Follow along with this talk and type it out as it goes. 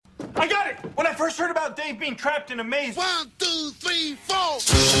I got it! When I first heard about Dave being trapped in a maze... 1, 2, 3, 4!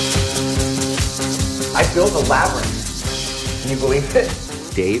 I built a labyrinth. Can you believe it?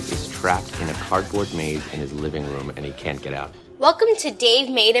 Dave is trapped in a cardboard maze in his living room and he can't get out. Welcome to Dave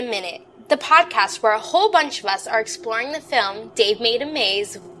Made a Minute, the podcast where a whole bunch of us are exploring the film Dave Made a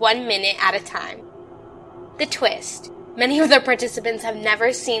Maze 1 minute at a time. The twist. Many of the participants have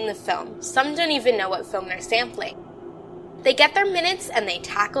never seen the film. Some don't even know what film they're sampling. They get their minutes and they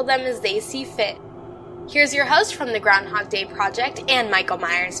tackle them as they see fit. Here's your host from the Groundhog Day Project and Michael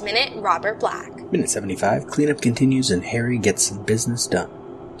Myers Minute, Robert Black. Minute 75, cleanup continues and Harry gets some business done.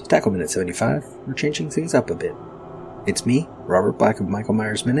 To tackle Minute 75, we're changing things up a bit. It's me, Robert Black of Michael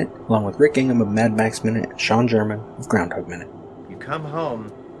Myers Minute, along with Rick Ingham of Mad Max Minute and Sean German of Groundhog Minute. You come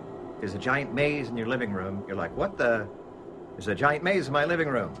home, there's a giant maze in your living room. You're like, what the... There's a giant maze in my living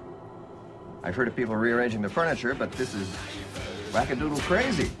room. I've heard of people rearranging the furniture, but this is wackadoodle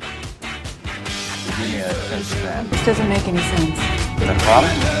crazy. Give me a sense of that. This doesn't make any sense. The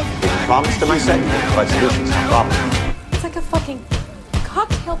problem? The promise to myself, but solutions to problems. It's like a fucking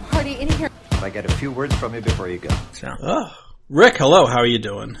cocktail party in here. I get a few words from you before you go. Oh, Rick, hello. How are you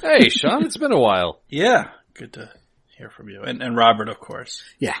doing? Hey, Sean. It's been a while. Yeah, good to hear from you, and Robert, of course.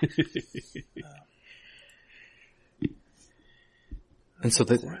 Yeah. And so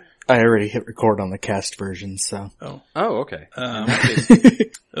I already hit record on the cast version, so. Oh, okay.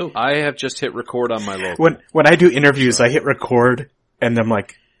 Oh, I have just hit record on my local. When I do interviews, I hit record, and I'm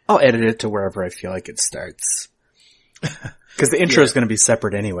like, I'll edit it to wherever I feel like it starts. Because the intro is going to be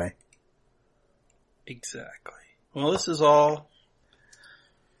separate anyway. exactly. Well, this is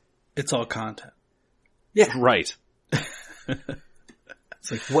it's all content. Yeah. Right.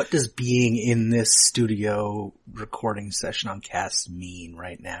 It's like, what does being in this studio recording session on cast mean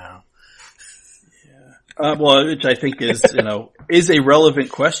right now? Well, which I think is, is a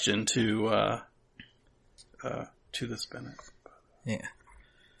relevant question to this minute. Yeah.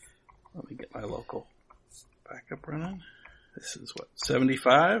 Let me get my local backup running. This is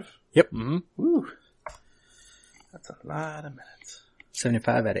 75? Yep. Mm-hmm. Woo. That's a lot of minutes.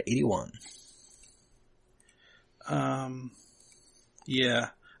 75 out of 81. Yeah.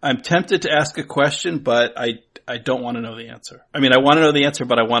 I'm tempted to ask a question, but I don't want to know the answer. I mean, I want to know the answer,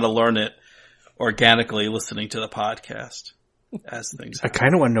 but I want to learn it organically listening to the podcast as things happen. I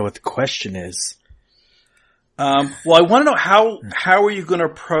kind of want to know what the question is. Well, I want to know how are you going to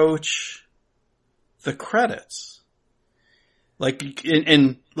approach the credits? Like, do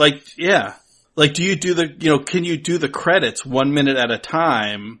you do can you do the credits 1 minute at a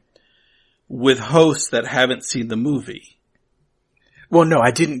time with hosts that haven't seen the movie? Well, no,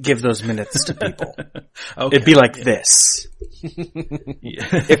 I didn't give those minutes to people. Okay. It'd be like this.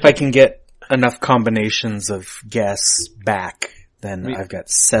 If I can get enough combinations of guests back, then I've got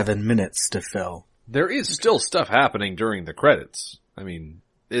 7 minutes to fill. There is still stuff happening during the credits. I mean,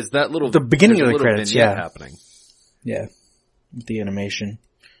 is that little... The beginning of the little credits, vignette yeah. happening. Yeah. The animation.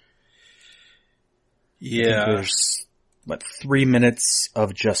 Yeah. There's, 3 minutes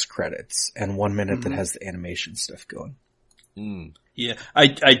of just credits and 1 minute that has the animation stuff going. Mm. Yeah.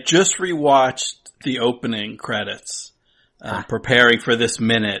 I just rewatched the opening credits, preparing for this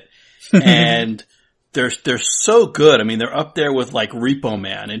minute, and they're so good. I mean, they're up there with like Repo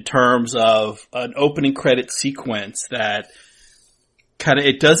Man in terms of an opening credit sequence that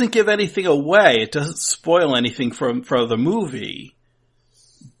it doesn't give anything away. It doesn't spoil anything from the movie,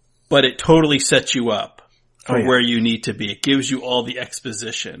 but it totally sets you up for where you need to be. It gives you all the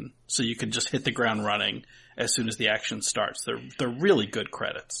exposition so you can just hit the ground running as soon as the action starts. They're really good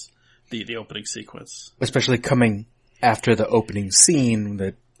credits, the opening sequence. Especially coming after the opening scene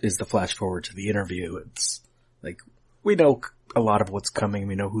that is the flash forward to the interview. It's like, we know a lot of what's coming.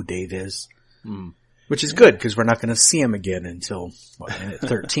 We know who Dave is. Mm. Which is good, because we're not going to see him again until, minute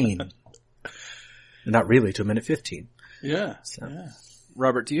 13. Not really, till minute 15. Yeah. So. Yeah.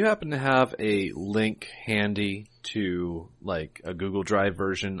 Robert, do you happen to have a link handy to, like, a Google Drive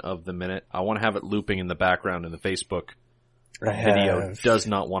version of the minute? I want to have it looping in the background in the Facebook video. Does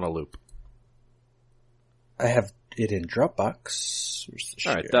not want to loop. I have it in Dropbox.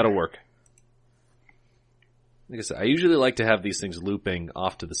 Alright, that'll work. Like I said, I usually like to have these things looping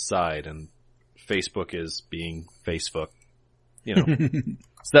off to the side, and Facebook is being Facebook.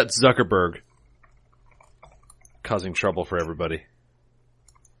 It's that Zuckerberg causing trouble for everybody.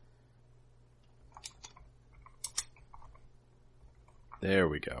 There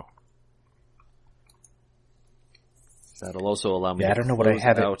we go. That'll also allow me to I don't know what I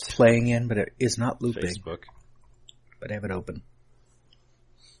have it out playing in, but it is not looping. Facebook. But I have it open.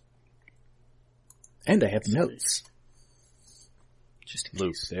 And I have notes. Just in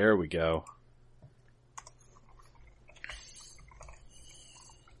Loop. case. There we go.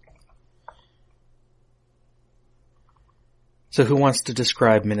 So who wants to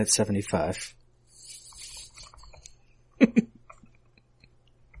describe minute 75?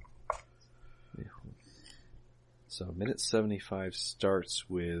 So minute 75 starts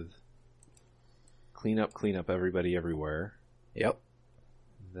with clean up, everybody, everywhere. Yep.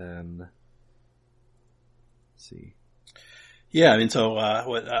 Then, let's see. Yeah, I mean, so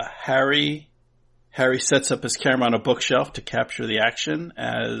Harry sets up his camera on a bookshelf to capture the action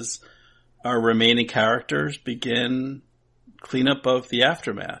as our remaining characters begin cleanup of the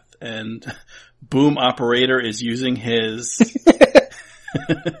aftermath. And Boom Operator is using his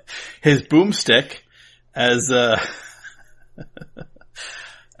his boomstick as a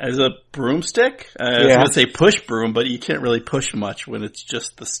broomstick. I was going to say push broom, but you can't really push much when it's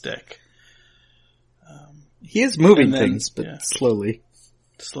just the stick. He is moving things, but slowly.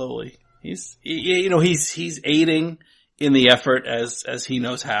 Slowly. He's aiding in the effort as he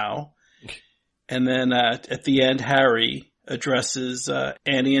knows how. And then at the end, Harry addresses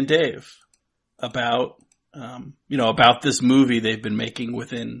Annie and Dave about this movie they've been making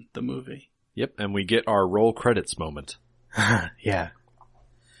within the movie. Yep, and we get our roll credits moment. Yeah.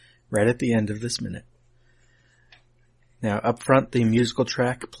 Right at the end of this minute. Now, up front, the musical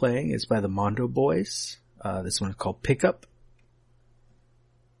track playing is by the Mondo Boys. This one is called Pickup.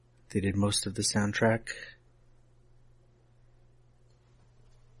 They did most of the soundtrack.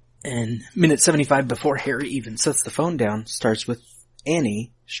 And minute 75, before Harry even sets the phone down, starts with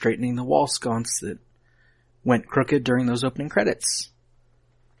Annie straightening the wall sconce that went crooked during those opening credits.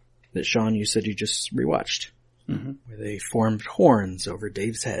 That, Sean, you said you just rewatched. Mm-hmm. Where they formed horns over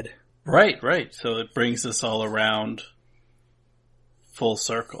Dave's head. Right. So it brings us all around full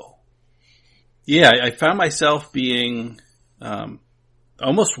circle. Yeah, I found myself being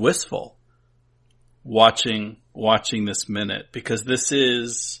almost wistful watching this minute, because this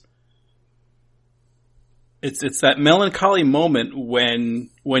is it's that melancholy moment when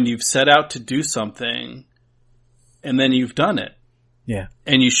you've set out to do something and then you've done it. Yeah.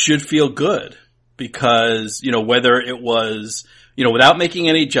 And you should feel good because, whether it was, without making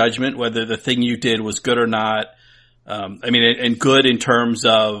any judgment, whether the thing you did was good or not. And good in terms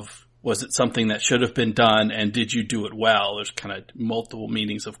of, was it something that should have been done and did you do it well? There's kind of multiple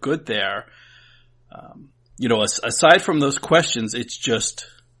meanings of good there. Aside from those questions, it's just,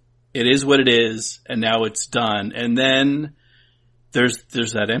 it is what it is and now it's done. And then there's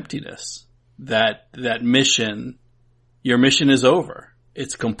that emptiness, that mission. Your mission is over.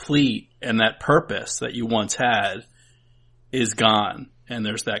 It's complete, and that purpose that you once had is gone. And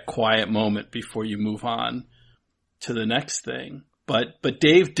there's that quiet moment before you move on to the next thing. But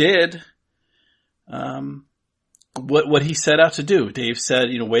Dave did what he set out to do. Dave said,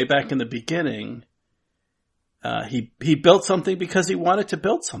 way back in the beginning, he built something because he wanted to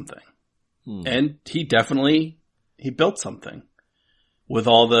build something. And he built something with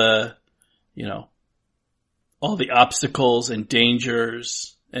all the obstacles and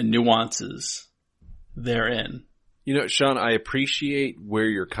dangers and nuances therein. Sean, I appreciate where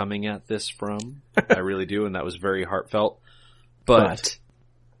you're coming at this from. I really do, and that was very heartfelt. But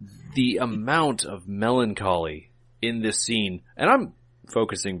the amount of melancholy in this scene, and I'm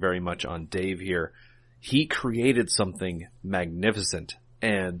focusing very much on Dave here, he created something magnificent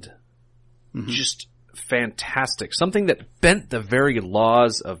and just fantastic. Something that bent the very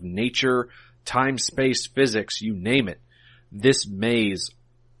laws of nature, time, space, physics, you name it. This maze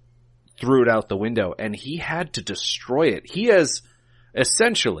threw it out the window, and he had to destroy it. He has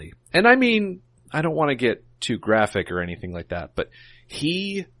essentially, and I mean, I don't want to get too graphic or anything like that, but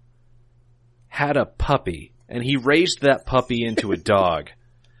he had a puppy, and he raised that puppy into a dog,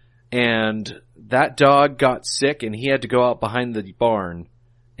 and that dog got sick, and he had to go out behind the barn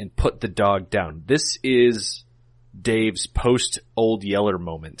and put the dog down. This is Dave's post-Old Yeller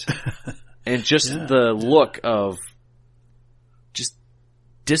moment. And just the look of just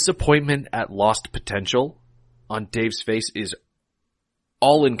disappointment at lost potential on Dave's face is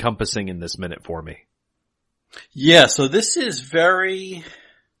all-encompassing in this minute for me. Yeah, so this is very...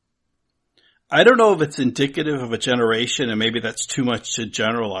 I don't know if it's indicative of a generation, and maybe that's too much to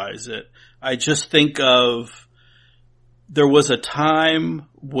generalize it. I just think of... There was a time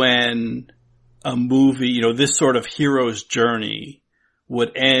when a movie, this sort of hero's journey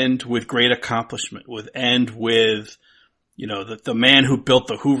would end with great accomplishment, would end with, the man who built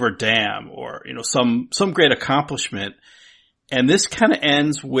the Hoover Dam or, some great accomplishment. And this kind of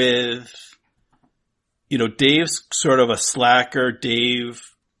ends with, Dave's sort of a slacker. Dave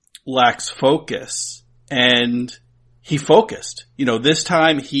lacks focus. And he focused. This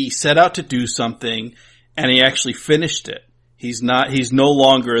time he set out to do something and he actually finished it. He's no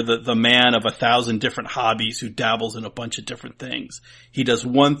longer the man of 1,000 different hobbies who dabbles in a bunch of different things. He does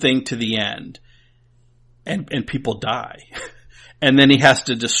one thing to the end and people die. And then he has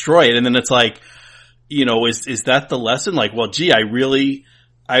to destroy it. And then it's like, is that the lesson? Like, well, gee,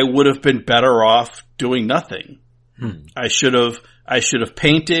 I would have been better off doing nothing. I should have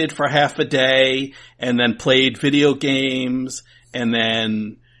painted for half a day and then played video games and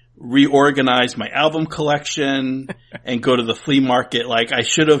then reorganized my album collection and go to the flea market. Like, I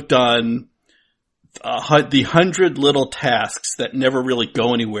should have done the 100 little tasks that never really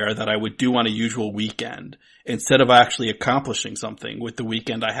go anywhere that I would do on a usual weekend instead of actually accomplishing something with the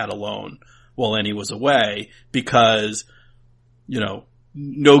weekend I had alone while Annie was away, because,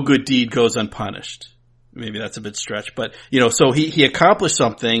 no good deed goes unpunished. Maybe that's a bit stretched, but, so he accomplished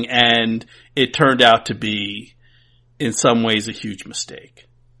something and it turned out to be in some ways a huge mistake.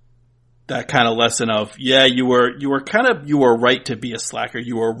 That kind of lesson of, you were right to be a slacker.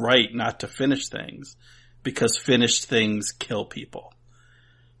 You were right not to finish things because finished things kill people.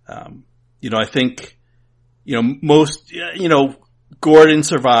 I think, Gordon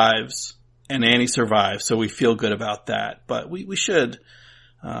survives and Annie survives, so we feel good about that, but we should,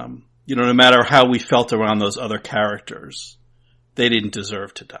 no matter how we felt around those other characters, they didn't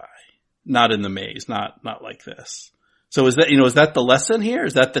deserve to die. Not in the maze, not like this. So is that the lesson here?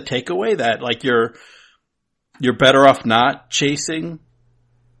 Is that the takeaway, that like you're better off not chasing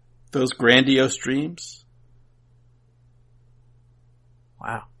those grandiose dreams?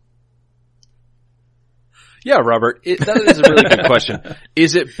 Wow. Yeah, Robert, that is a really good question.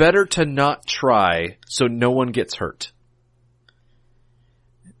 Is it better to not try so no one gets hurt?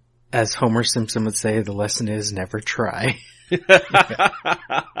 As Homer Simpson would say, the lesson is never try.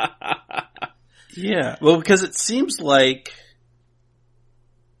 Yeah, well, because it seems like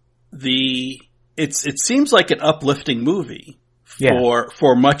it seems like an uplifting movie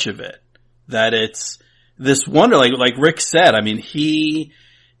for much of it. That it's this wonder, like Rick said. I mean, he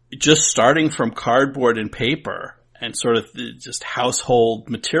just starting from cardboard and paper and sort of just household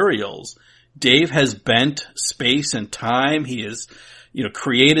materials. Dave has bent space and time. He has,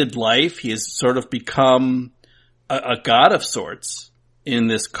 created life. He has sort of become a god of sorts in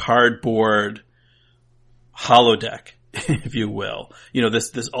this cardboard holodeck, if you will.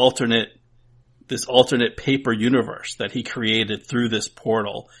 This alternate paper universe that he created through this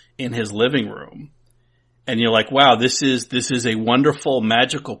portal in his living room. And you're like, wow, this is a wonderful,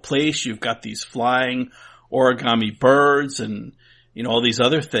 magical place. You've got these flying origami birds and, all these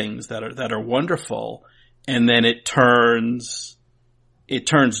other things that are wonderful. And then it turns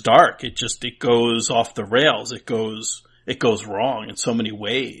dark. It goes off the rails. It goes wrong in so many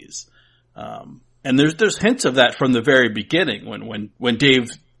ways. And there's hints of that from the very beginning when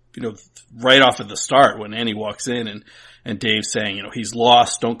Dave, right off at the start, when Annie walks in and Dave's saying, he's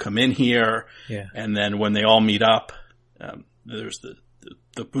lost, don't come in here. Yeah. And then when they all meet up, there's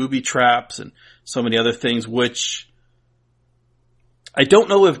the booby traps and so many other things, which I don't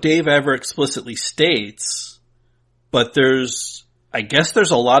know if Dave ever explicitly states, but I guess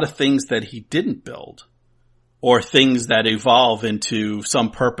there's a lot of things that he didn't build, or things that evolve into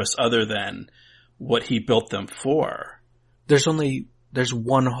some purpose other than what he built them for. There's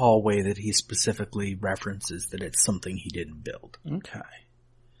one hallway that he specifically references that it's something he didn't build. Okay.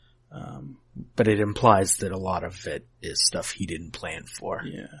 But it implies that a lot of it is stuff he didn't plan for.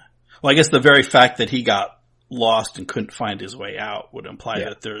 Yeah. Well, I guess the very fact that he got lost and couldn't find his way out would imply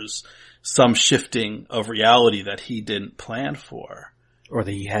that there's some shifting of reality that he didn't plan for. Or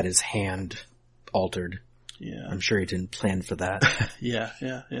that he had his hand altered. Yeah. I'm sure he didn't plan for that. Yeah.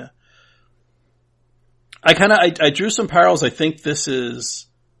 I drew some parallels. I think this is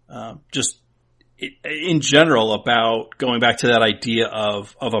just in general about going back to that idea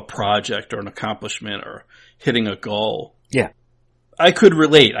of a project or an accomplishment or hitting a goal. Yeah. I could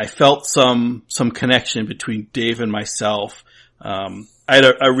relate. I felt some connection between Dave and myself. I had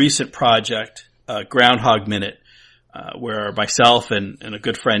a recent project, Groundhog Minute, where myself and a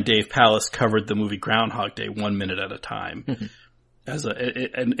good friend Dave Pallas covered the movie Groundhog Day 1 minute at a time. As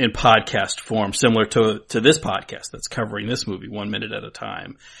in podcast form, similar to this podcast that's covering this movie 1 minute at a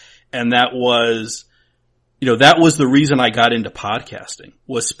time. And that was the reason I got into podcasting,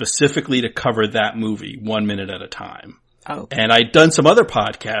 was specifically to cover that movie 1 minute at a time. Oh. And I'd done some other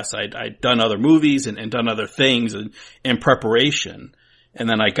podcasts. I'd done other movies and done other things in preparation. And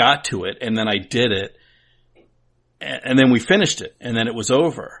then I got to it and then I did it. And then we finished it and then it was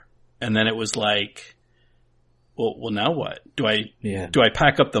over. And then it was like, Well, now what? Do I Yeah.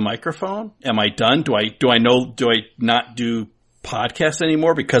 pack up the microphone? Am I done? Do I not do podcasts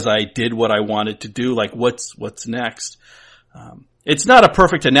anymore because I did what I wanted to do? Like, what's next? It's not a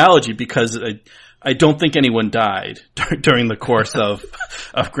perfect analogy because I don't think anyone died during the course of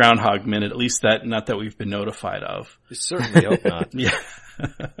Groundhog Minute, at least not that we've been notified of. I certainly hope not. Yeah.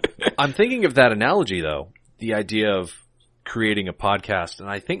 I'm thinking of that analogy, though, the idea of creating a podcast, and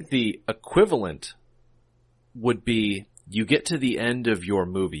I think the equivalent would be you get to the end of your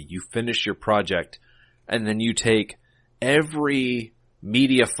movie, you finish your project, and then you take every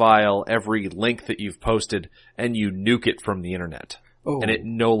media file, every link that you've posted, and you nuke it from the internet. Oh. And it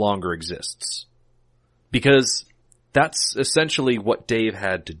no longer exists. Because that's essentially what Dave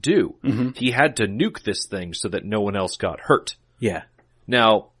had to do. Mm-hmm. He had to nuke this thing so that no one else got hurt. Yeah.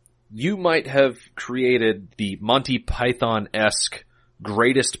 Now, you might have created the Monty Python-esque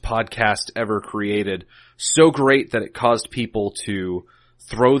greatest podcast ever created, so great that it caused people to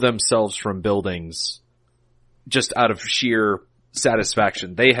throw themselves from buildings just out of sheer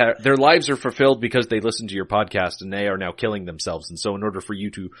satisfaction. Their lives are fulfilled because they listen to your podcast and they are now killing themselves. And so in order for you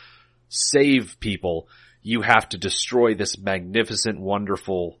to save people, you have to destroy this magnificent,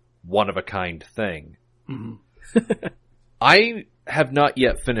 wonderful, one-of-a-kind thing. Mm-hmm. I have not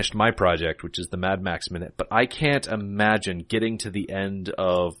yet finished my project, which is the Mad Max Minute, but I can't imagine getting to the end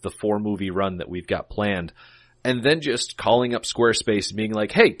of the 4-movie run that we've got planned and then just calling up Squarespace and being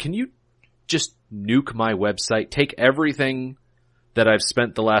like, hey, can you just nuke my website, take everything that I've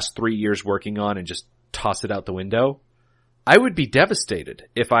spent the last 3 years working on and just toss it out the window? I would be devastated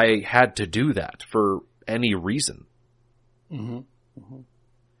if I had to do that for any reason. Mm-hmm. Mm-hmm.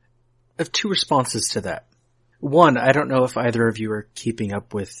 I have 2 responses to that. One, I don't know if either of you are keeping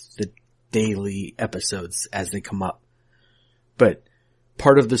up with the daily episodes as they come up, but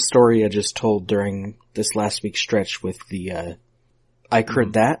part of the story I just told during this last week's stretch with the I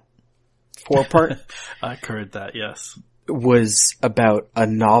Cred That 4-part I heard that, yes. was about a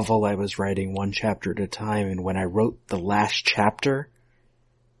novel I was writing 1 chapter at a time, and when I wrote the last chapter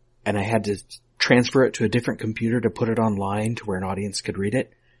and I had to transfer it to a different computer to put it online to where an audience could read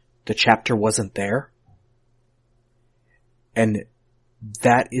it, the chapter wasn't there. And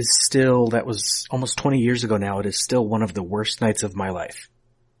that was almost 20 years ago now. It is still one of the worst nights of my life.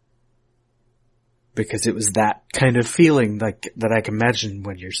 Because it was that kind of feeling like that I can imagine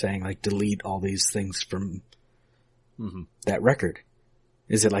when you're saying like delete all these things from that record.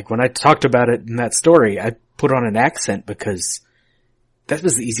 Is it like when I talked about it in that story, I put on an accent because that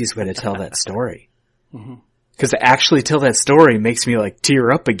was the easiest way to tell that story. Because to actually tell that story makes me like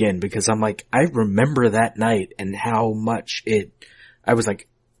tear up again because I'm like, I remember that night and how much I was like,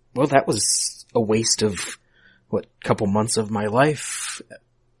 well, that was a waste of couple months of my life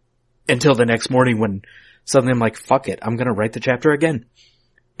until the next morning when suddenly I'm like, fuck it. I'm going to write the chapter again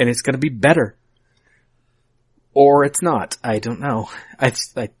and it's going to be better. Or it's not. I don't know. I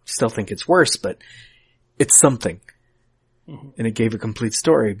still think it's worse, but it's something. And it gave a complete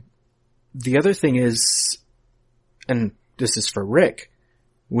story. The other thing is, and this is for Rick,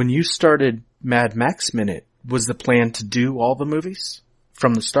 when you started Mad Max Minute, was the plan to do all the movies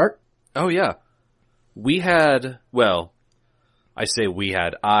from the start? Oh, yeah. I had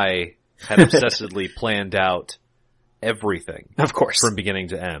obsessively planned out everything. Of course. From beginning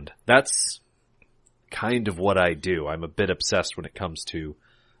to end. That's kind of what I do. I'm a bit obsessed when it comes to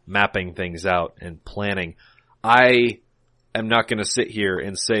mapping things out and planning. I am not going to sit here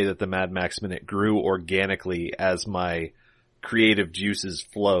and say that the Mad Max Minute grew organically as my creative juices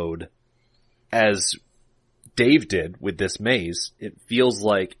flowed. As Dave did with this maze, it feels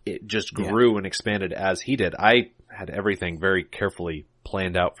like it just grew and expanded as he did. I had everything very carefully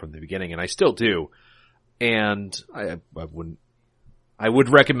planned out from the beginning, and I still do. And I would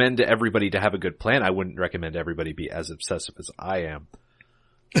recommend to everybody to have a good plan. I wouldn't recommend everybody be as obsessive as I am.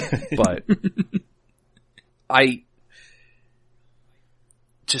 But I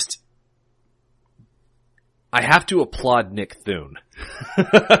have to applaud Nick Thune.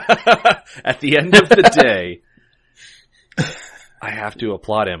 At the end of the day, I have to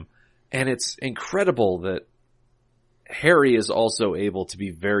applaud him. And it's incredible that Harry is also able to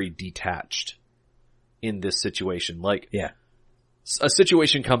be very detached in this situation. Like, a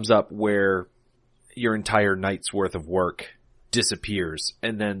situation comes up where your entire night's worth of work disappears,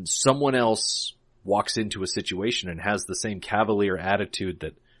 and then someone else walks into a situation and has the same cavalier attitude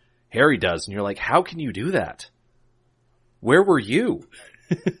that Harry does, and you're like, how can you do that? Where were you?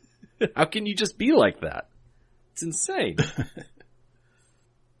 How can you just be like that? It's insane.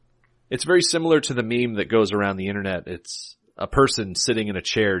 It's very similar to the meme that goes around the internet. It's a person sitting in a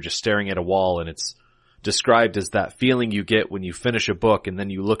chair just staring at a wall, and it's described as that feeling you get when you finish a book and then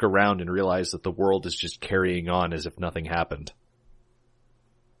you look around and realize that the world is just carrying on as if nothing happened.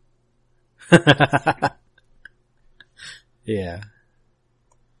 Yeah.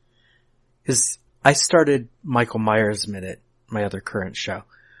 Because I started Michael Myers Minute, my other current show,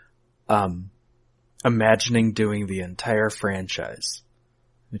 imagining doing the entire franchise,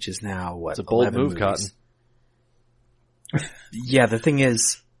 which is now, what, It's a bold 11 move, movies. Cotton. Yeah, the thing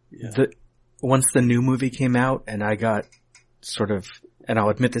is, once the new movie came out and I got sort of, and I'll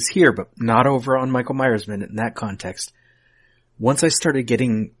admit this here, but not over on Michael Myers Minute in that context, once I started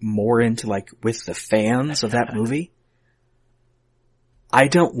getting more into like with the fans of that movie, I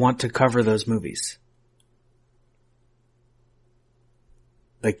don't want to cover those movies.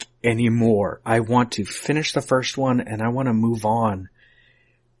 Like anymore. I want to finish the first one and I want to move on.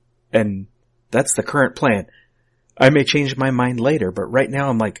 And that's the current plan. I may change my mind later, but right now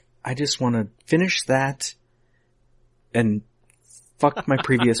I'm like, I just want to finish that and fuck my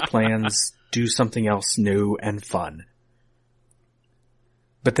previous plans, do something else new and fun.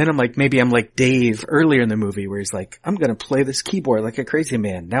 But then I'm like, maybe I'm like Dave earlier in the movie where he's like, I'm going to play this keyboard like a crazy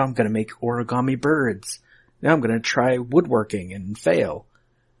man. Now I'm going to make origami birds. Now I'm going to try woodworking and fail.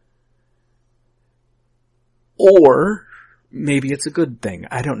 Or maybe it's a good thing.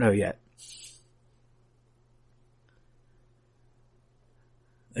 I don't know yet.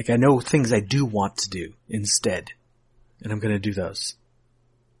 Like I know things I do want to do instead. And I'm going to do those.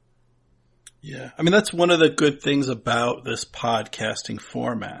 Yeah. I mean, that's one of the good things about this podcasting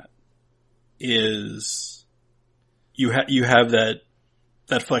format is you have that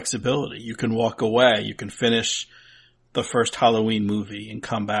flexibility. You can walk away. You can finish the first Halloween movie and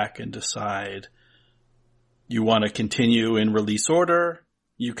come back and decide you want to continue in release order.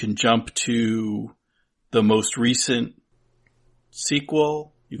 You can jump to the most recent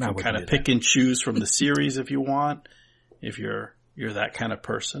sequel. You can kind of pick and choose from the series if you want, if you're that kind of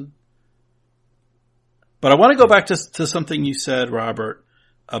person. But I want to go back to something you said, Robert,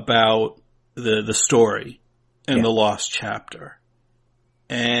 about the story and the lost chapter.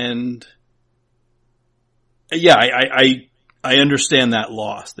 And yeah, I understand that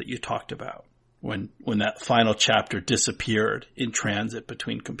loss that you talked about when that final chapter disappeared in transit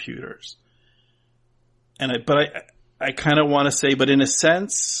between computers. And I kind of want to say, but in a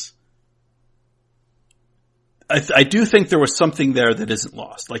sense, I do think there was something there that isn't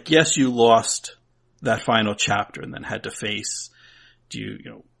lost. Like, yes, you lost that final chapter and then had to face, do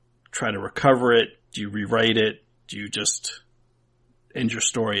you try to recover it? Do you rewrite it? Do you just end your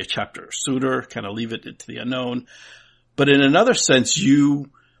story a chapter sooner, kind of leave it to the unknown? But in another sense,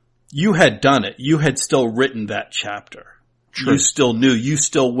 you had done it. You had still written that chapter. True. You still knew. You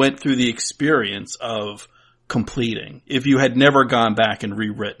still went through the experience of completing. If you had never gone back and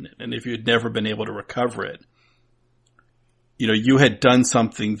rewritten it, and if you had never been able to recover it, you had done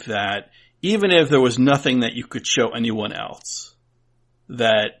something that, even if there was nothing that you could show anyone else,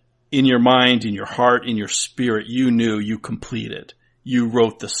 that in your mind, in your heart, in your spirit, you knew you completed. You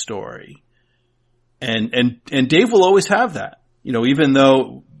wrote the story. And Dave will always have that. Even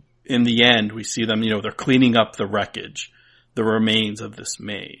though in the end we see them, they're cleaning up the wreckage, the remains of this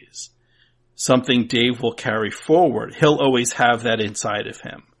maze. Something Dave will carry forward. He'll always have that inside of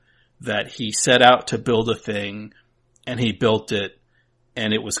him, that he set out to build a thing and he built it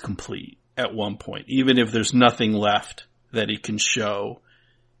and it was complete at one point. Even if there's nothing left that he can show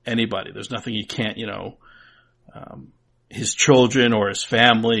anybody, there's nothing he can't, his children or his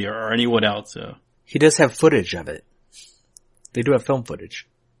family or anyone else. He does have footage of it. They do have film footage.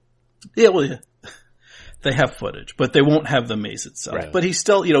 Yeah, well, yeah. They have footage, but they won't have the maze itself. Right. But he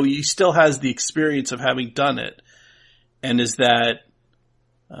still, he still has the experience of having done it. And is that,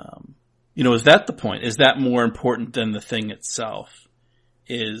 is that the point? Is that more important than the thing itself?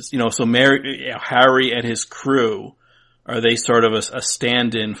 So Harry and his crew, are they sort of a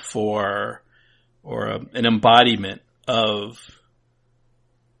stand-in for, or an embodiment of,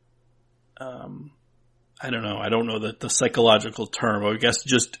 I don't know the psychological term, or I guess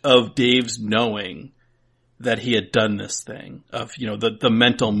just of Dave's knowing that he had done this thing, of, the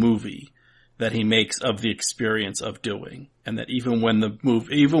mental movie that he makes of the experience of doing. And that even when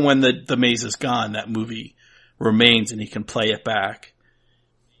the maze is gone, that movie remains and he can play it back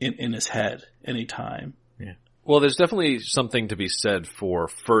in his head anytime. Yeah. Well, there's definitely something to be said for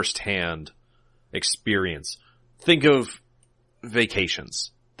firsthand experience. Think of vacations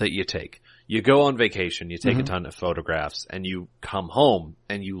that you take. You go on vacation, you take a ton of photographs, and you come home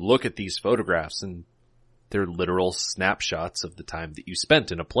and you look at these photographs, and they're literal snapshots of the time that you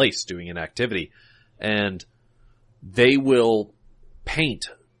spent in a place doing an activity. And they will paint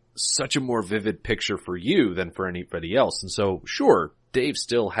such a more vivid picture for you than for anybody else. And so, sure, Dave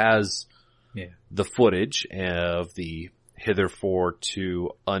still has the footage of the hitherto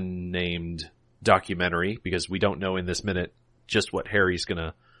to unnamed documentary, because we don't know in this minute just what Harry's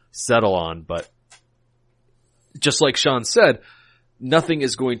gonna settle on, but just like Sean said, nothing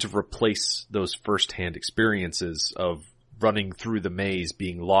is going to replace those first-hand experiences of running through the maze,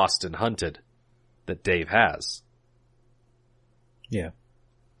 being lost and hunted that Dave has. Yeah.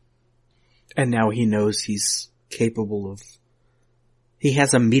 And now he knows he's capable of... He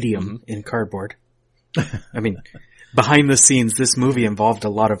has a medium in cardboard. I mean, behind the scenes, this movie involved a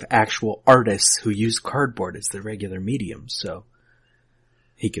lot of actual artists who use cardboard as their regular medium, so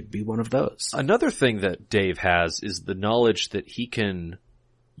he could be one of those. Another thing that Dave has is the knowledge that he can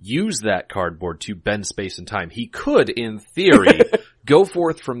use that cardboard to bend space and time. He could, in theory, go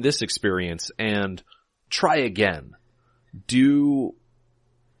forth from this experience and try again. Do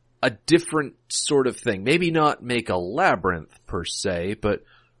a different sort of thing. Maybe not make a labyrinth per se, but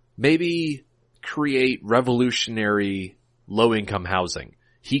maybe create revolutionary low-income housing.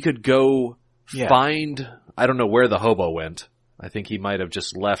 He could go find, I don't know where the hobo went. I think he might have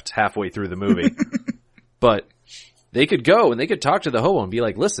just left halfway through the movie. But they could go and they could talk to the hobo and be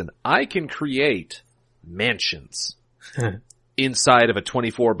like, listen, I can create mansions inside of a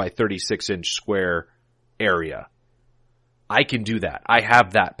 24 by 36 inch square area. I can do that. I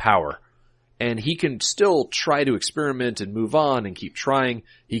have that power. And he can still try to experiment and move on and keep trying.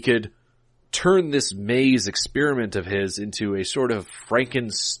 He could turn this maze experiment of his into a sort of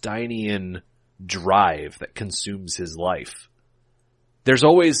Frankensteinian drive that consumes his life. There's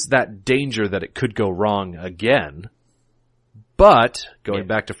always that danger that it could go wrong again. But, going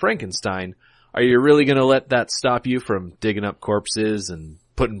back to Frankenstein, are you really going to let that stop you from digging up corpses and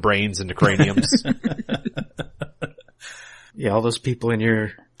putting brains into craniums? Yeah, all those people in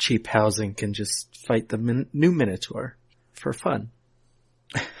your cheap housing can just fight the new Minotaur for fun.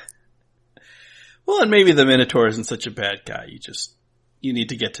 Well, and maybe the Minotaur isn't such a bad guy. You need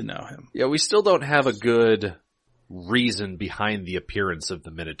to get to know him. Yeah, we still don't have a good reason behind the appearance of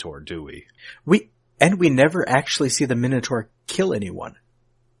the Minotaur, do we? We never actually see the Minotaur kill anyone.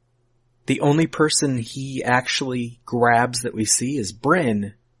 The only person he actually grabs that we see is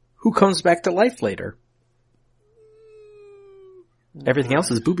Bryn, who comes back to life later. Everything else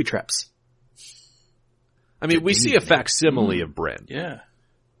is booby traps. I mean, we see a facsimile of Bryn. Yeah.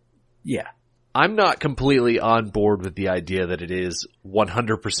 Yeah. I'm not completely on board with the idea that it is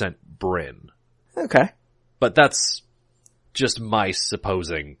 100% Bryn. Okay. But that's just my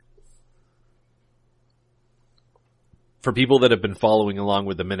supposing. For people that have been following along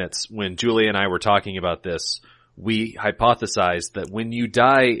with the minutes, when Julie and I were talking about this, we hypothesized that when you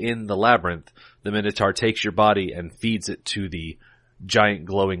die in the labyrinth, the Minotaur takes your body and feeds it to the giant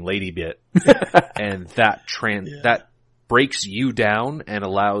glowing lady bit. And that breaks you down and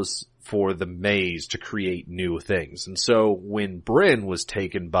allows for the maze to create new things. And so when Bryn was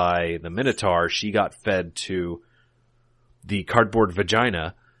taken by the Minotaur, she got fed to the cardboard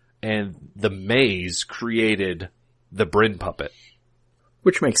vagina, and the maze created the Bryn puppet.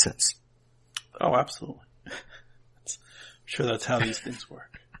 Which makes sense. Oh, absolutely. I'm sure that's how these things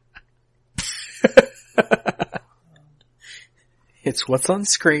work. It's what's on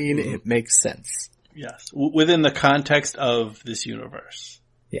screen. It makes sense. Yes. Within the context of this universe.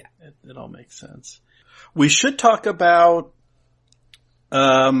 Yeah. It all makes sense. We should talk about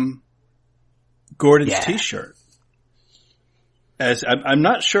Gordon's t-shirt. As I'm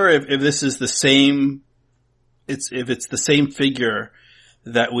not sure if this is the same, if it's the same figure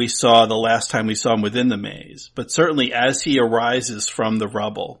that we saw the last time we saw him within the maze, but certainly as he arises from the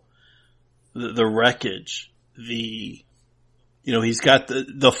rubble, the wreckage, he's got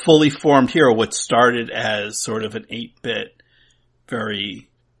the fully formed hero, what started as sort of an 8-bit, very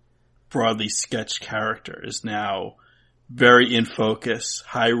broadly sketched character, is now very in focus,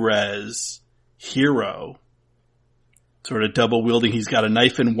 high res hero, sort of double wielding. He's got a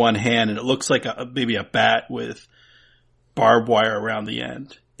knife in one hand and it looks like maybe a bat with barbed wire around the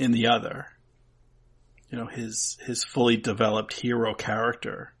end in the other. His fully developed hero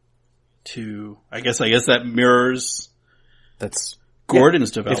character I guess that mirrors that's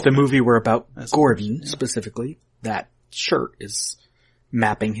Gordon's development. If the movie were about Gordon specifically, that shirt is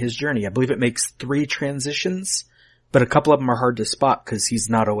mapping his journey. I believe it makes 3 transitions, but a couple of them are hard to spot because he's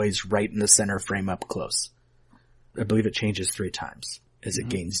not always right in the center frame up close. I believe it changes 3 times as it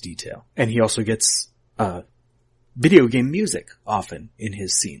gains detail. And he also gets video game music often in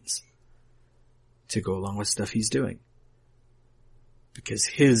his scenes to go along with stuff he's doing. Because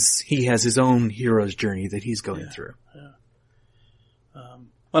he has his own hero's journey that he's going through. Yeah.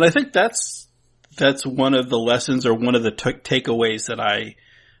 Well, I think that's one of the lessons or one of the takeaways that I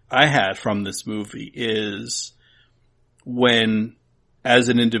had from this movie is when, as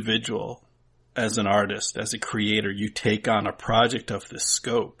an individual, as an artist, as a creator, you take on a project of this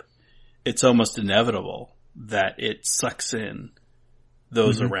scope, it's almost inevitable that it sucks in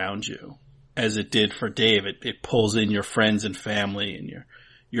those around you, as it did for Dave. It pulls in your friends and family and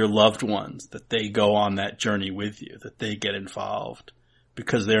your loved ones, that they go on that journey with you, that they get involved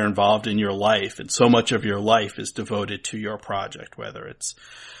because they're involved in your life. And so much of your life is devoted to your project, whether it's,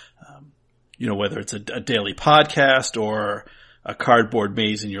 whether it's a daily podcast or a cardboard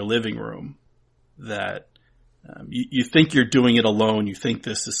maze in your living room, that you think you're doing it alone. You think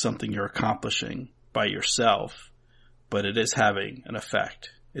this is something you're accomplishing by yourself, but it is having an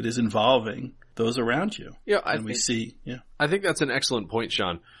effect. It is involving those around you. Yeah, I think that's an excellent point,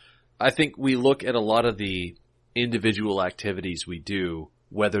 Sean. I think we look at a lot of the individual activities we do,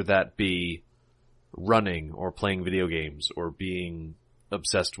 whether that be running or playing video games or being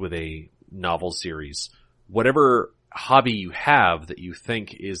obsessed with a novel series, whatever hobby you have that you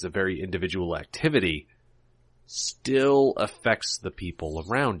think is a very individual activity still affects the people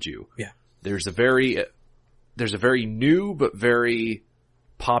around you. Yeah. There's a very new but very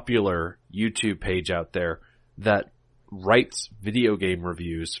popular YouTube page out there that writes video game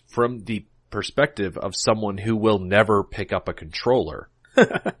reviews from the perspective of someone who will never pick up a controller.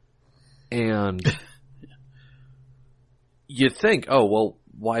 And you think, oh, well,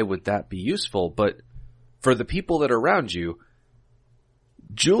 why would that be useful? But for the people that are around you,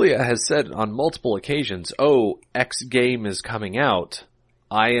 Julia has said on multiple occasions, oh, X game is coming out.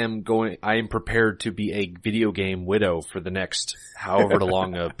 I am prepared to be a video game widow for the next however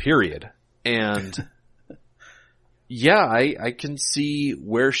long a period. And yeah, I can see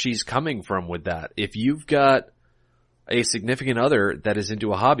where she's coming from with that. If you've got a significant other that is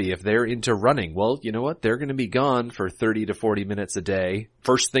into a hobby, if they're into running, well, you know what? They're going to be gone for 30 to 40 minutes a day,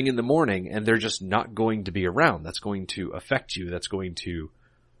 first thing in the morning, and they're just not going to be around. That's going to affect you. That's going to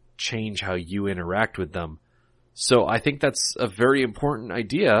change how you interact with them. So I think that's a very important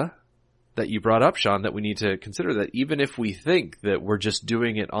idea that you brought up, Sean, that we need to consider, that even if we think that we're just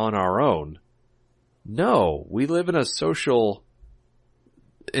doing it on our own, no, we live in a social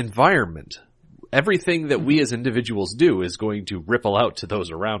environment. Everything that we as individuals do is going to ripple out to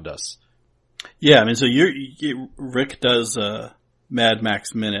those around us. Yeah, I mean, so Rick does a Mad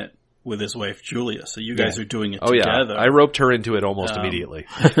Max Minute with his wife Julia, so you guys are doing it together. Yeah. I roped her into it almost immediately.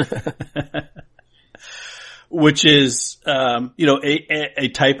 Which is, a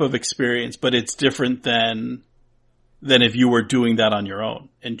type of experience, but it's different than if you were doing that on your own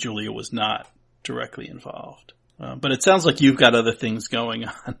and Julia was not directly involved. But it sounds like you've got other things going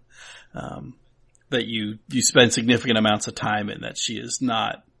on, that you spend significant amounts of time in that she is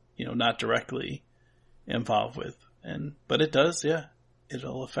not directly involved with. But it does, yeah,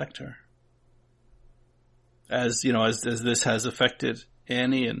 it'll affect her. As this has affected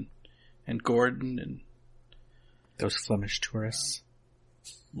Annie and Gordon and those Flemish tourists.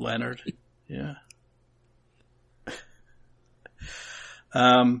 Leonard, yeah.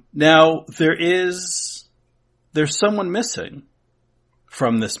 Now there's someone missing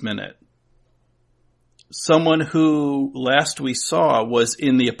from this minute. Someone who last we saw was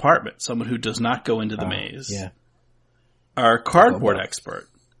in the apartment. Someone who does not go into the maze. Yeah. Our cardboard expert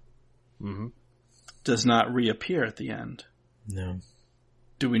does not reappear at the end. No.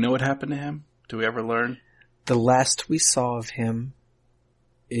 Do we know what happened to him? Do we ever learn? The last we saw of him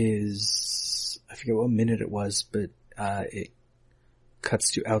is, I forget what minute it was, but it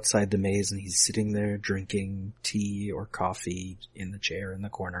cuts to outside the maze and he's sitting there drinking tea or coffee in the chair in the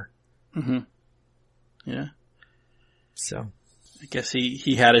corner. Mm-hmm. Yeah. So. I guess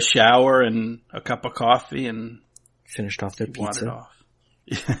he had a shower and a cup of coffee and finished off their pizza. Wandered off.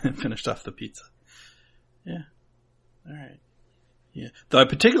 Finished off the pizza. Yeah. All right. Yeah. Though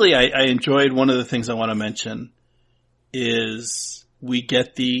I enjoyed one of the things I want to mention is we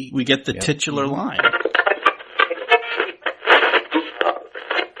get the titular line.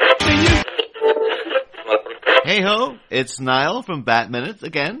 Hey ho, it's Niall from Bat Minute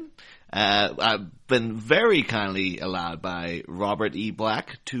again. I've been very kindly allowed by Robert E.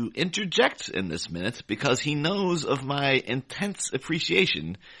 Black to interject in this minute because he knows of my intense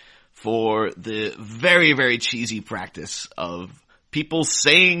appreciation for the very, very cheesy practice of people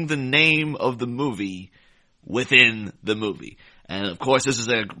saying the name of the movie within the movie. And of course, this is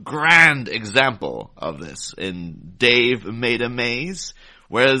a grand example of this in Dave Made a Maze.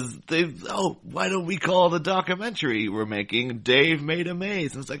 Whereas why don't we call the documentary we're making Dave Made a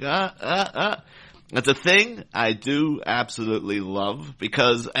Maze? And it's like, It's a thing I do absolutely love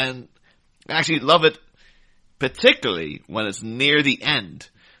because, and actually love it particularly when it's near the end.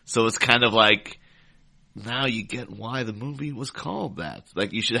 So it's kind of like, now you get why the movie was called that.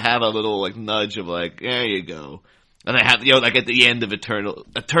 Like, you should have a little, like, nudge of, like, there you go. And they have, like, at the end of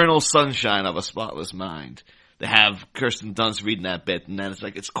Eternal Sunshine of a Spotless Mind, they have Kirsten Dunst reading that bit, and then it's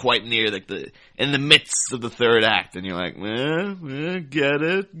like, it's quite near, like, in the midst of the third act, and you're like, get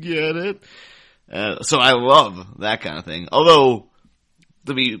it. So I love that kind of thing. Although,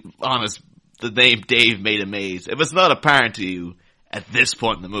 to be honest, the name Dave Made a Maze, if it's not apparent to you at this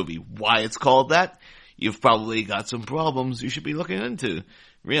point in the movie why it's called that, you've probably got some problems you should be looking into,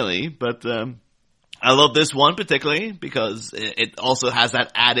 really. But I love this one particularly because it also has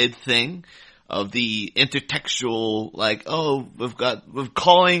that added thing of the intertextual, like, oh, we're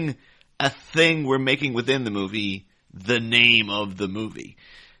calling a thing we're making within the movie the name of the movie.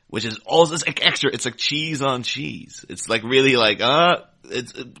 Which is also, it's like extra, it's like cheese on cheese. It's like really like,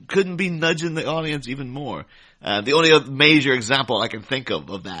 it couldn't be nudging the audience even more. The only other major example I can think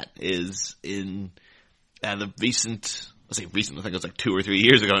of that is in, the recent, I think it was like 2 or 3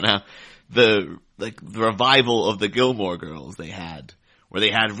 years ago now, the revival of the Gilmore Girls they had, where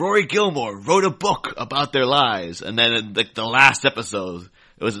they had Rory Gilmore wrote a book about their lives, and then in the last episode,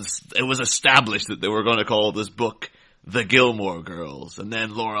 it was established that they were going to call this book The Gilmore Girls, and then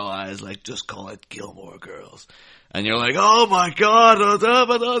Lorelai is like, just call it Gilmore Girls. And you're like, oh my god,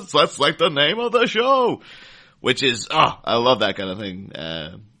 that's like the name of the show! Which is, I love that kind of thing,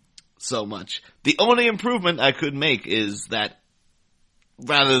 so much. The only improvement I could make is that,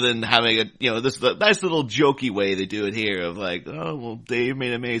 rather than having this nice little jokey way they do it here of like, oh, well, Dave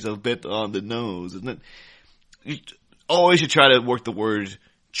Made a Maze a bit on the nose, isn't it? You always should try to work the word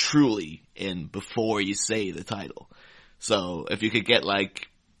truly in before you say the title. So if you could get like,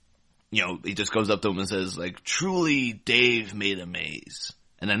 he just goes up to him and says like, truly Dave made a maze.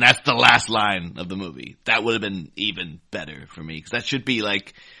 And then that's the last line of the movie. That would have been even better for me. Cause that should be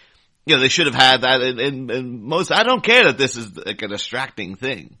like, they should have had that in most, I don't care that this is like a distracting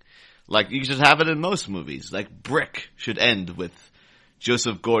thing. Like you should have it in most movies. Like Brick should end with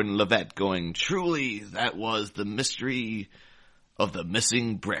Joseph Gordon-Levitt going, truly that was the mystery of the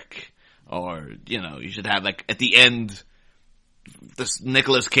missing brick. Or, you should have like at the end, this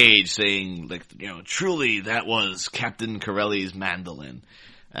Nicolas Cage saying like, truly that was Captain Corelli's mandolin.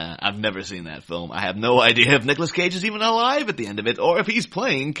 I've never seen that film. I have no idea if Nicolas Cage is even alive at the end of it, or if he's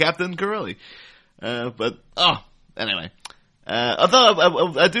playing Captain Corelli. Anyway.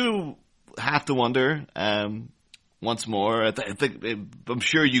 Although I do have to wonder, once more, I'm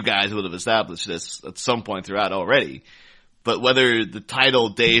sure you guys would have established this at some point throughout already, but whether the title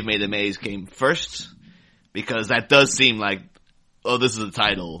Dave Made a Maze came first, because that does seem like, oh, this is the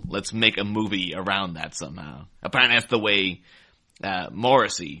title, let's make a movie around that somehow. Apparently that's the way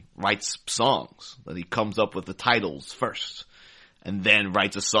Morrissey writes songs, that he comes up with the titles first, and then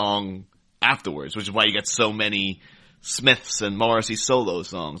writes a song afterwards, which is why you get so many Smiths and Morrissey solo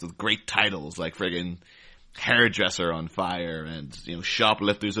songs with great titles, like friggin' Hairdresser on Fire and,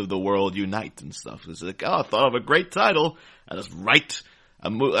 Shoplifters of the World Unite and stuff. It's like, I thought of a great title, and just write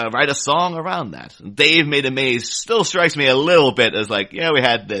a song around that. And Dave Made a Maze still strikes me a little bit as like, yeah, we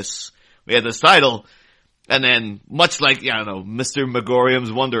had this title, and then much like, Mr.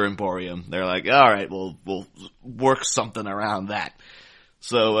 Megorium's Wonder Emporium, they're like, alright, we'll work something around that.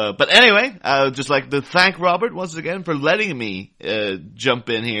 So, but anyway, I would just like to thank Robert once again for letting me jump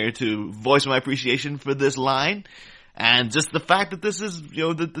in here to voice my appreciation for this line, and just the fact that this is,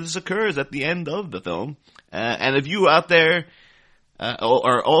 that this occurs at the end of the film. And if you out there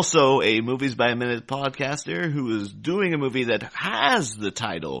are also a Movies by a Minute podcaster who is doing a movie that has the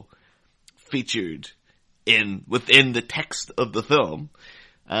title featured within the text of the film,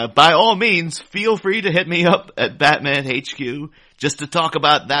 by all means, feel free to hit me up at Batman HQ just to talk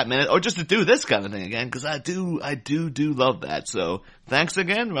about that minute, or just to do this kind of thing again, because I do love that. So thanks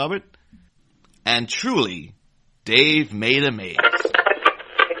again, Robert. And truly, Dave Made a Maze.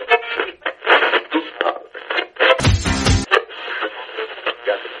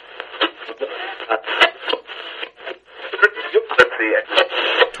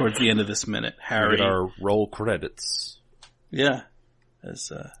 Towards the end of this minute, Harry, get our roll credits. Yeah,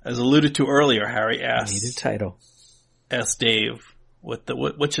 as alluded to earlier, Harry asks, need a title. Asks Dave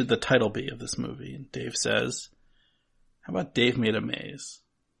what should the title be of this movie, and Dave says, "How about Dave Made a Maze?"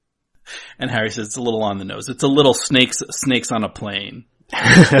 And Harry says, "It's a little on the nose. It's a little snakes on a plane."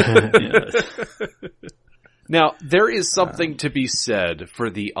 Now, there is something to be said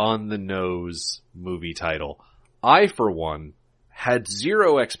for the on-the-nose movie title. I, for one, had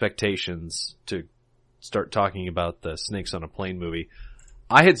zero expectations to start talking about the Snakes on a Plane movie.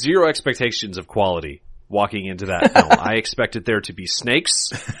 I had zero expectations of quality walking into that film. I expected there to be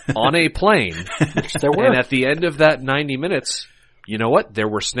snakes on a plane. Which there were. And at the end of that 90 minutes, you know what? There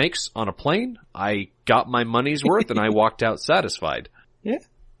were snakes on a plane. I got my money's worth and I walked out satisfied. Yeah.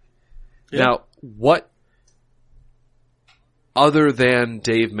 Now, what other than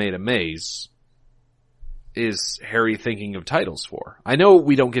Dave Made a Maze is Harry thinking of titles for? I know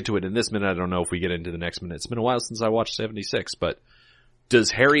we don't get to it in this minute. I don't know if we get into the next minute. It's been a while since I watched 76, but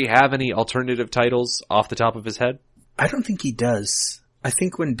does Harry have any alternative titles off the top of his head? I don't think he does. I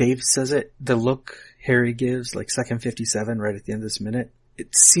think when Dave says it, the look Harry gives, like second 57 right at the end of this minute,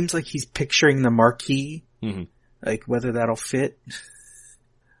 it seems like he's picturing the marquee, like whether that'll fit.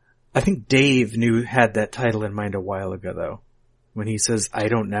 I think Dave had that title in mind a while ago, though. When he says, I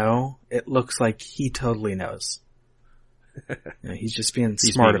don't know, it looks like he totally knows. He's just being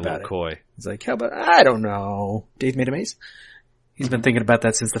smart about it. Coy. He's like, how about, I don't know. Dave Made a Maze? He's been thinking about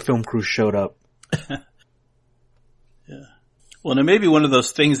that since the film crew showed up. Yeah. Well, and it may be one of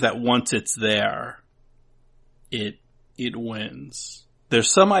those things that once it's there, it wins.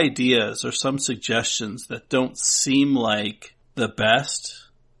 There's some ideas or some suggestions that don't seem like the best.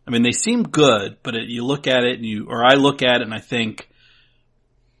 I mean, they seem good, but you look at it or I look at it and I think,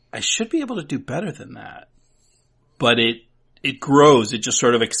 I should be able to do better than that. But it grows. It just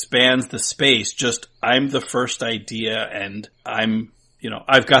sort of expands the space. Just, I'm the first idea and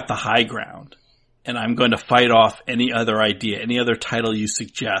I've got the high ground and I'm going to fight off any other idea, any other title you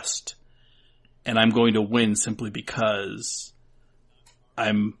suggest. And I'm going to win simply because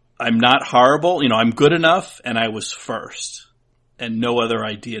I'm not horrible. I'm good enough and I was first. And no other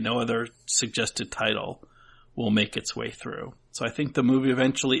idea, no other suggested title will make its way through. So I think the movie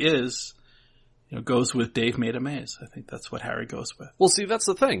eventually goes with Dave Made a Maze. I think that's what Harry goes with. Well, see, that's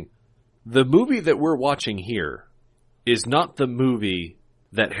the thing. The movie that we're watching here is not the movie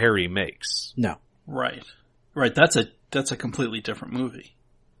that Harry makes. No. Right. That's a completely different movie,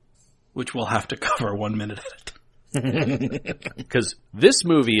 which we'll have to cover 1 minute at a time. Because this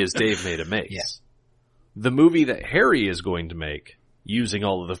movie is Dave Made a Maze. Yeah. The movie that Harry is going to make, using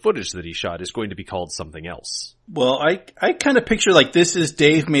all of the footage that he shot, is going to be called something else. Well, I kind of picture like this is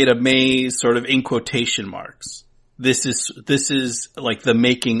Dave Made a Maze sort of in quotation marks. This is like the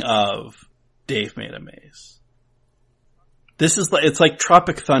making of Dave Made a Maze. It's like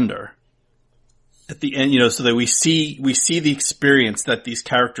Tropic Thunder at the end, so that we see the experience that these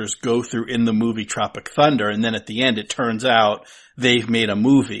characters go through in the movie Tropic Thunder. And then at the end, it turns out they've made a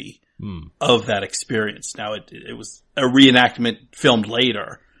movie of that experience. Now it was a reenactment filmed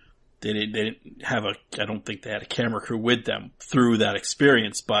later. They didn't have I don't think they had a camera crew with them through that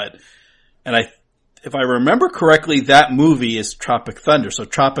experience, if I remember correctly, that movie is Tropic Thunder. So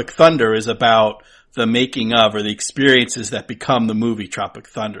Tropic Thunder is about the making of or the experiences that become the movie Tropic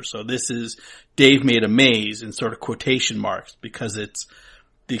Thunder. So this is Dave Made a Maze in sort of quotation marks because it's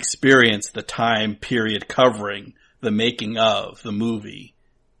the experience, the time period covering the making of the movie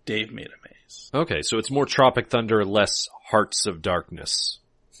Dave Made a Maze. Okay, so it's more Tropic Thunder, less Hearts of Darkness.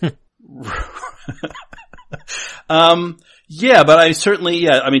 Yeah, but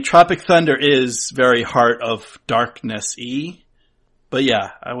I mean, Tropic Thunder is very Heart of Darkness-y. But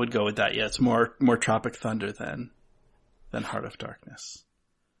yeah, I would go with that. Yeah, it's more Tropic Thunder than Heart of Darkness.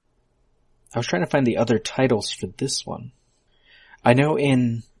 I was trying to find the other titles for this one. I know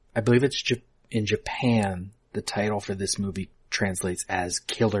I believe it's in Japan, the title for this movie translates as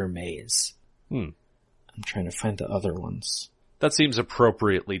Killer Maze. I'm trying to find the other ones. That seems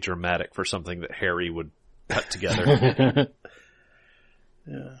appropriately dramatic for something that Harry would put together.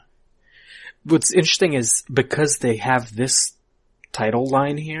 Yeah. What's interesting is because they have this title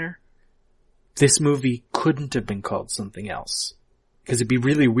line here, this movie couldn't have been called something else. Because it'd be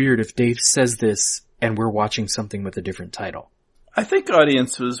really weird if Dave says this and we're watching something with a different title. I think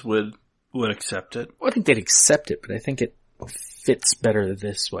audiences would accept it. Well, I think they'd accept it, but I think it fits better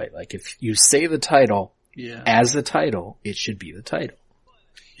this way. Like if you say the title as the title, it should be the title.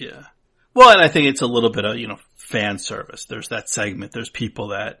 Yeah. Well, and I think it's a little bit of, fan service. There's that segment. There's people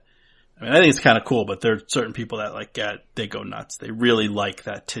that, I think it's kind of cool, but there are certain people that they go nuts. They really like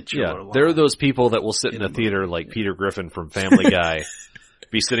that titular line. There are those people that will sit in a theater like Peter Griffin from Family Guy,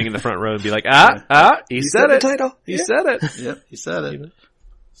 be sitting in the front row and be like, he said it. Title. He said it. Yep, he said it.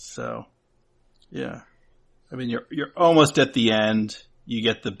 So, yeah. I mean, you're almost at the end. You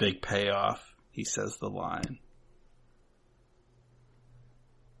get the big payoff. He says the line.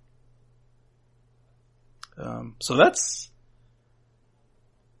 So that's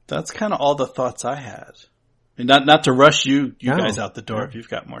kind of all the thoughts I had. I mean, not to rush you guys out the door if you've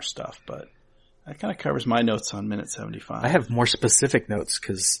got more stuff, but That kind of covers my notes on minute 75. I have more specific notes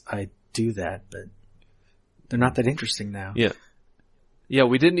because I do that, but they're not that interesting now. Yeah. Yeah,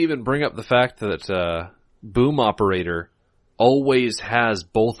 we didn't even bring up the fact that boom operator always has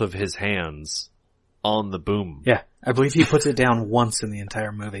both of his hands on the boom. Yeah, I believe he puts it down once in the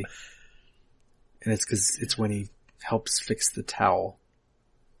entire movie. And it's because it's when he helps fix the towel.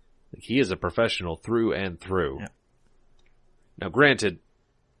 Like, he is a professional through and through. Yeah. Now, granted,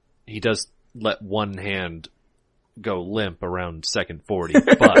 he does let one hand go limp around second 40,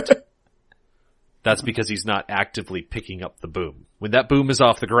 but that's because he's not actively picking up the boom. When that boom is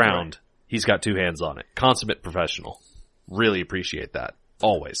off the ground, he's got two hands on it. Consummate professional. Really appreciate that.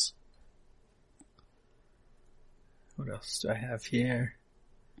 Always. What else do I have here?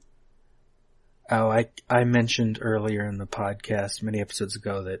 Oh, I mentioned earlier in the podcast, many episodes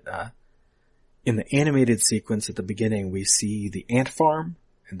ago, that in the animated sequence at the beginning, we see the ant farm,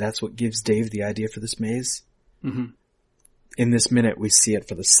 and that's what gives Dave the idea for this maze. Mm-hmm. In this minute, we see it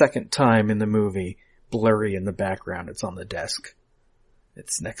for the second time in the movie, blurry in the background. It's on the desk.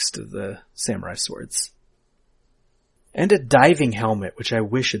 It's next to the samurai swords. And a diving helmet, which I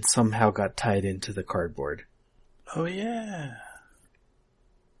wish had somehow got tied into the cardboard. Oh, yeah.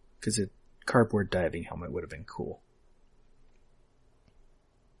 Because a cardboard diving helmet would have been cool.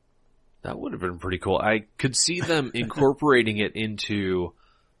 That would have been pretty cool. I could see them incorporating it into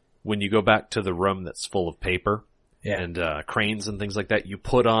when you go back to the room that's full of paper and cranes and things like that. You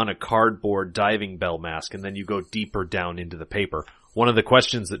put on a cardboard diving bell mask and then you go deeper down into the paper. One of the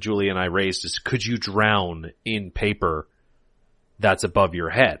questions that Julie and I raised is, could you drown in paper that's above your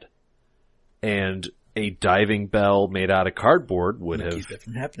head? And a diving bell made out of cardboard would have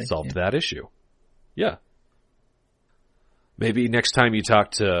solved that issue. Yeah. Maybe next time you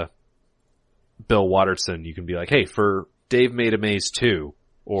talk to Bill Watterson, you can be like, hey, for Dave Made a Maze 2,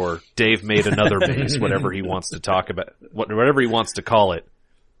 or Dave Made Another Maze, whatever he wants to talk about, whatever he wants to call it,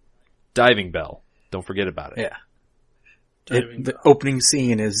 diving bell. Don't forget about it. Yeah. The opening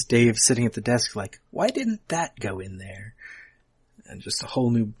scene is Dave sitting at the desk like, why didn't that go in there? And just a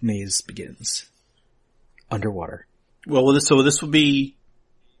whole new maze begins. Underwater. Well, so this would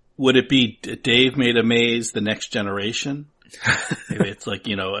it be Dave Made a Maze, the next generation? Maybe it's like,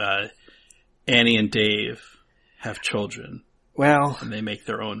 Annie and Dave have children. Well, and they make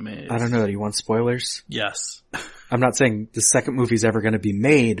their own maze. I don't know. Do you want spoilers? Yes. I'm not saying the second movie's ever going to be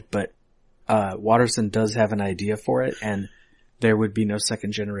made, but Watterson does have an idea for it, and there would be no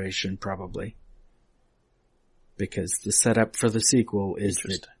second generation probably. Because the setup for the sequel is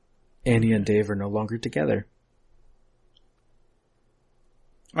that Annie and Dave are no longer together.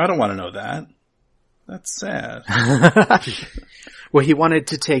 I don't want to know that. That's sad. Well, he wanted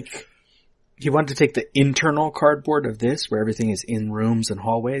to take the internal cardboard of this, where everything is in rooms and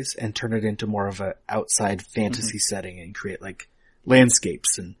hallways, and turn it into more of a outside fantasy setting and create like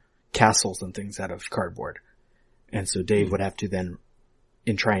landscapes and castles and things out of cardboard. And so Dave would have to then,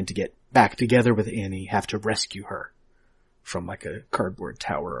 in trying to get back together with Annie, have to rescue her from like a cardboard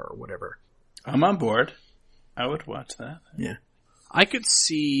tower or whatever. I'm on board. I would watch that. Yeah. I could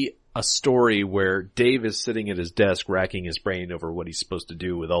see a story where Dave is sitting at his desk racking his brain over what he's supposed to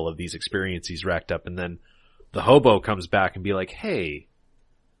do with all of these experiences he's racked up, and then the hobo comes back and be like, hey,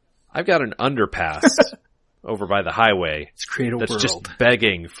 I've got an underpass over by the highway that's just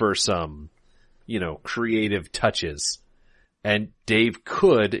begging for some, creative touches. And Dave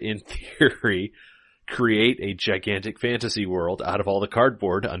could, in theory, create a gigantic fantasy world out of all the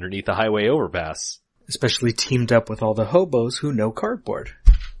cardboard underneath the highway overpass. Especially teamed up with all the hobos who know cardboard.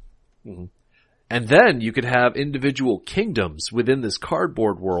 Mm-hmm. And then you could have individual kingdoms within this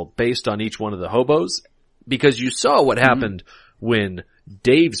cardboard world based on each one of the hobos, because you saw what happened when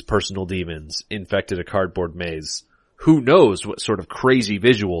Dave's personal demons infected a cardboard maze. Who knows what sort of crazy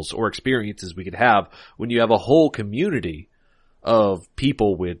visuals or experiences we could have when you have a whole community of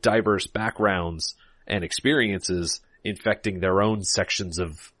people with diverse backgrounds and experiences infecting their own sections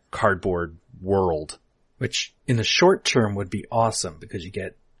of cardboard world. Which, in the short term, would be awesome, because you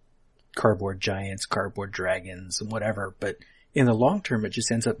get cardboard giants, cardboard dragons, and whatever, but in the long term, it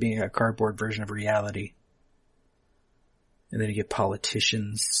just ends up being a cardboard version of reality. And then you get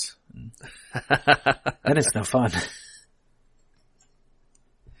politicians. Then it's no fun.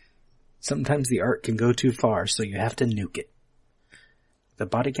 Sometimes the art can go too far, so you have to nuke it. The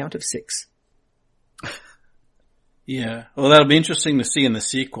body count of 6. Yeah. Well, that'll be interesting to see in the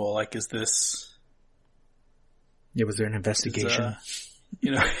sequel. Like, is this... Yeah, was there an investigation?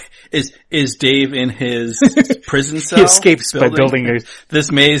 Is Dave in his prison cell? He escapes by building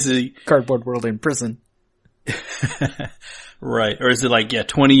this maze. Cardboard world in prison. Right. Or is it like,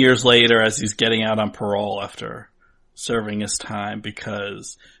 20 years later as he's getting out on parole after serving his time?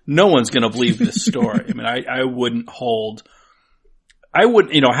 Because no one's going to believe this story. I mean, I wouldn't hold...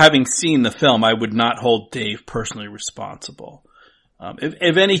 having seen the film, I would not hold Dave personally responsible.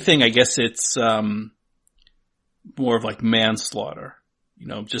 If anything, I guess it's more of like manslaughter.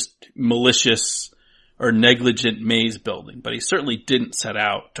 Just malicious or negligent maze building. But he certainly didn't set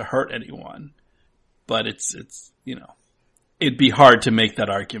out to hurt anyone. But it's it'd be hard to make that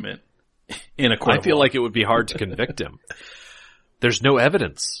argument in a court. I feel like it would be hard to convict him. There's no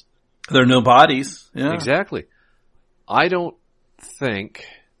evidence. There are no bodies. Yeah. Exactly. I don't think,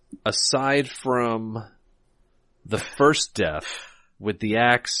 aside from the first death with the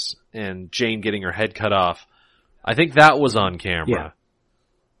axe and Jane getting her head cut off, I think that was on camera. Yeah.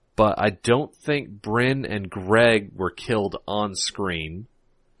 But I don't think Bryn and Greg were killed on screen.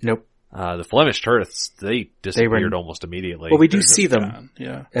 Nope. The Flemish turrets, they disappeared almost immediately. Well, we do see them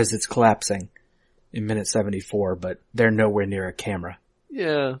Yeah. as it's collapsing in minute 74, but they're nowhere near a camera.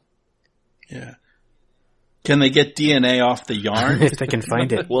 Yeah. Yeah. Can they get DNA off the yarn? If they can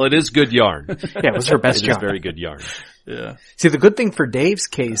find it. Well, it is good yarn. Yeah, it was her best It yarn. is very good yarn. Yeah. See, the good thing for Dave's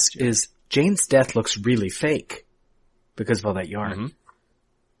case is Jane's death looks really fake because of all that yarn. Mm-hmm.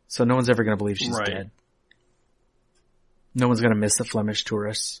 So no one's ever going to believe she's Right. dead. No one's going to miss the Flemish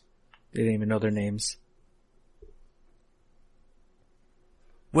tourists. They didn't even know their names.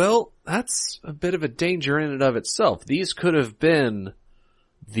 Well, that's a bit of a danger in and of itself. These could have been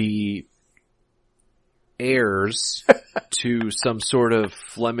the heirs to some sort of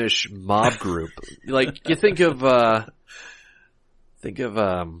Flemish mob group. Like, you think of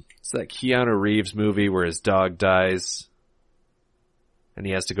it's that Keanu Reeves movie where his dog dies and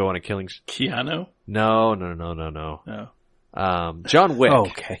he has to go on a killing... Keanu? No. No. John Wick. Oh,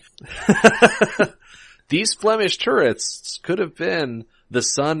 okay. These Flemish turrets could have been the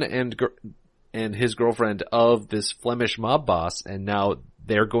son and his girlfriend of this Flemish mob boss, and now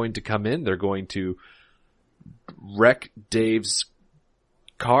they're going to come in. They're going to wreck Dave's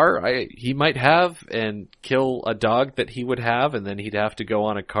car he might have and kill a dog that he would have, and then he'd have to go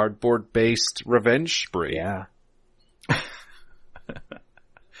on a cardboard-based revenge spree. Yeah.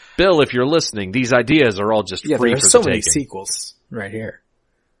 Bill, if you're listening, these ideas are all just free for the there's so taking. many sequels right here.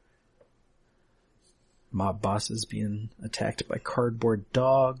 Mob bosses being attacked by cardboard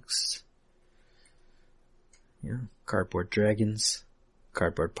dogs. Yeah, cardboard dragons.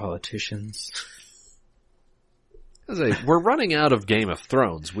 Cardboard politicians. We're running out of Game of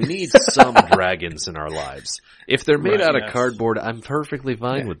Thrones. We need some dragons in our lives. If they're made out of cardboard, I'm perfectly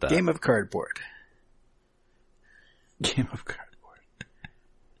fine with that. Game of cardboard. Game of cardboard.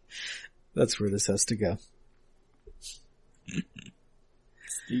 That's where this has to go.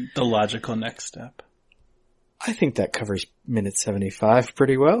 The logical next step. I think that covers minute 75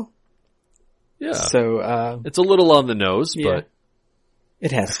 pretty well. Yeah. So, it's a little on the nose, but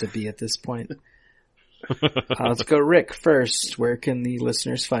it has to be at this point. Let's go Rick first. Where can the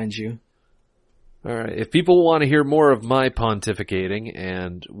listeners find you? All right. If people want to hear more of my pontificating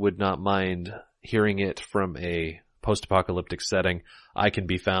and would not mind hearing it from a post-apocalyptic setting, I can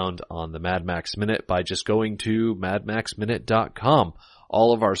be found on the Mad Max Minute by just going to madmaxminute.com.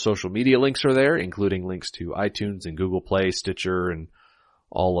 All of our social media links are there, including links to iTunes and Google Play, Stitcher, and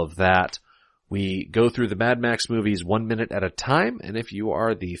all of that. We go through the Mad Max movies 1 minute at a time, and if you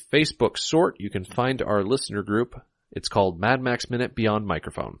are the Facebook sort, you can find our listener group. It's called Mad Max Minute Beyond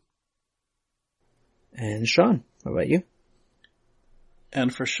Microphone. And Sean, how about you?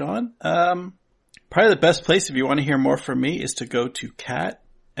 And for Sean, probably the best place if you want to hear more from me is to go to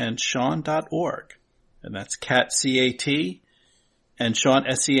catandshawn.org. And that's Cat, C-A-T, and Sean,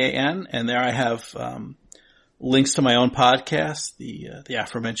 S-E-A-N. And there I have links to my own podcast, the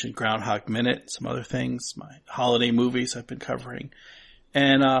aforementioned Groundhog Minute, some other things, my holiday movies I've been covering.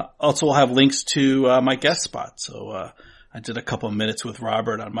 And also we'll have links to my guest spot. So I did a couple of minutes with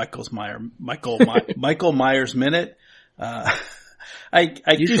Robert on Michael Myers Minute. I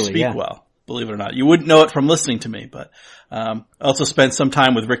do speak well, believe it or not. You wouldn't know it from listening to me, but I also spent some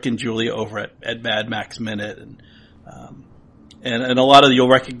time with Rick and Julia over at Mad Max Minute, and a lot of you'll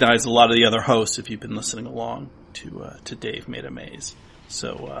recognize a lot of the other hosts if you've been listening along to Dave Made a Maze.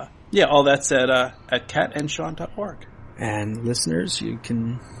 So all that's at catandshawn.org. And listeners, you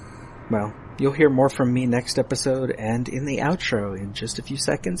can, you'll hear more from me next episode and in the outro in just a few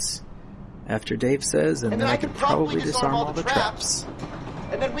seconds after Dave says, and then I can probably disarm all the traps.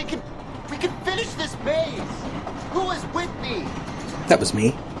 And then we can finish this maze. Who is with me? That was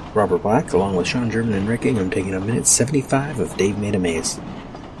me, Robert Black, along with Sean German and Rick Ingham, taking up minute 75 of Dave Made a Maze.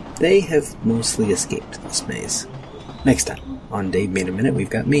 They have mostly escaped this maze. Next time, on Dave Made a Minute, we've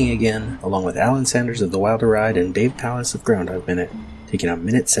got me again, along with Alan Sanders of The Wilder Ride and Dave Palace of Groundhog Minute, taking on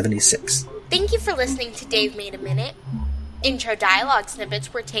Minute 76. Thank you for listening to Dave Made a Minute. Intro dialogue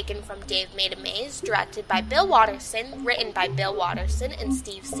snippets were taken from Dave Made a Maze, directed by Bill Watterson, written by Bill Watterson and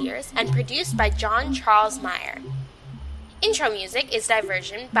Steve Sears, and produced by John Charles Meyer. Intro music is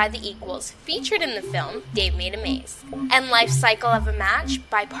Diversion by The Equals, featured in the film Dave Made a Maze, and Life Cycle of a Match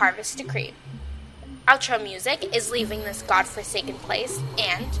by Parvis Decree. Outro music is Leaving This Godforsaken Place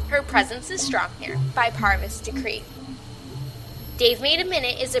and Her Presence is Strong Here by Parvis Decree. Dave Made a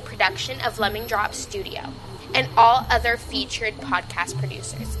Minute is a production of Lemming Drop Studio and all other featured podcast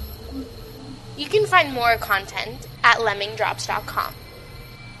producers. You can find more content at lemmingdrops.com.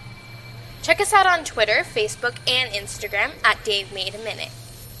 Check us out on Twitter, Facebook, and Instagram at Dave Made a Minute.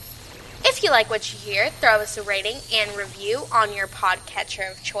 If you like what you hear, throw us a rating and review on your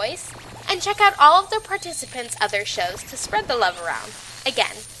podcatcher of choice, and check out all of the participants' other shows to spread the love around.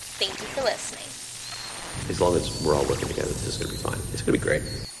 Again, thank you for listening. As long as we're all working together, this is going to be fine. It's going to be great.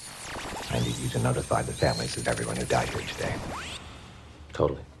 I need you to notify the families of everyone who died here today.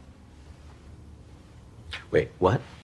 Totally. Wait, what?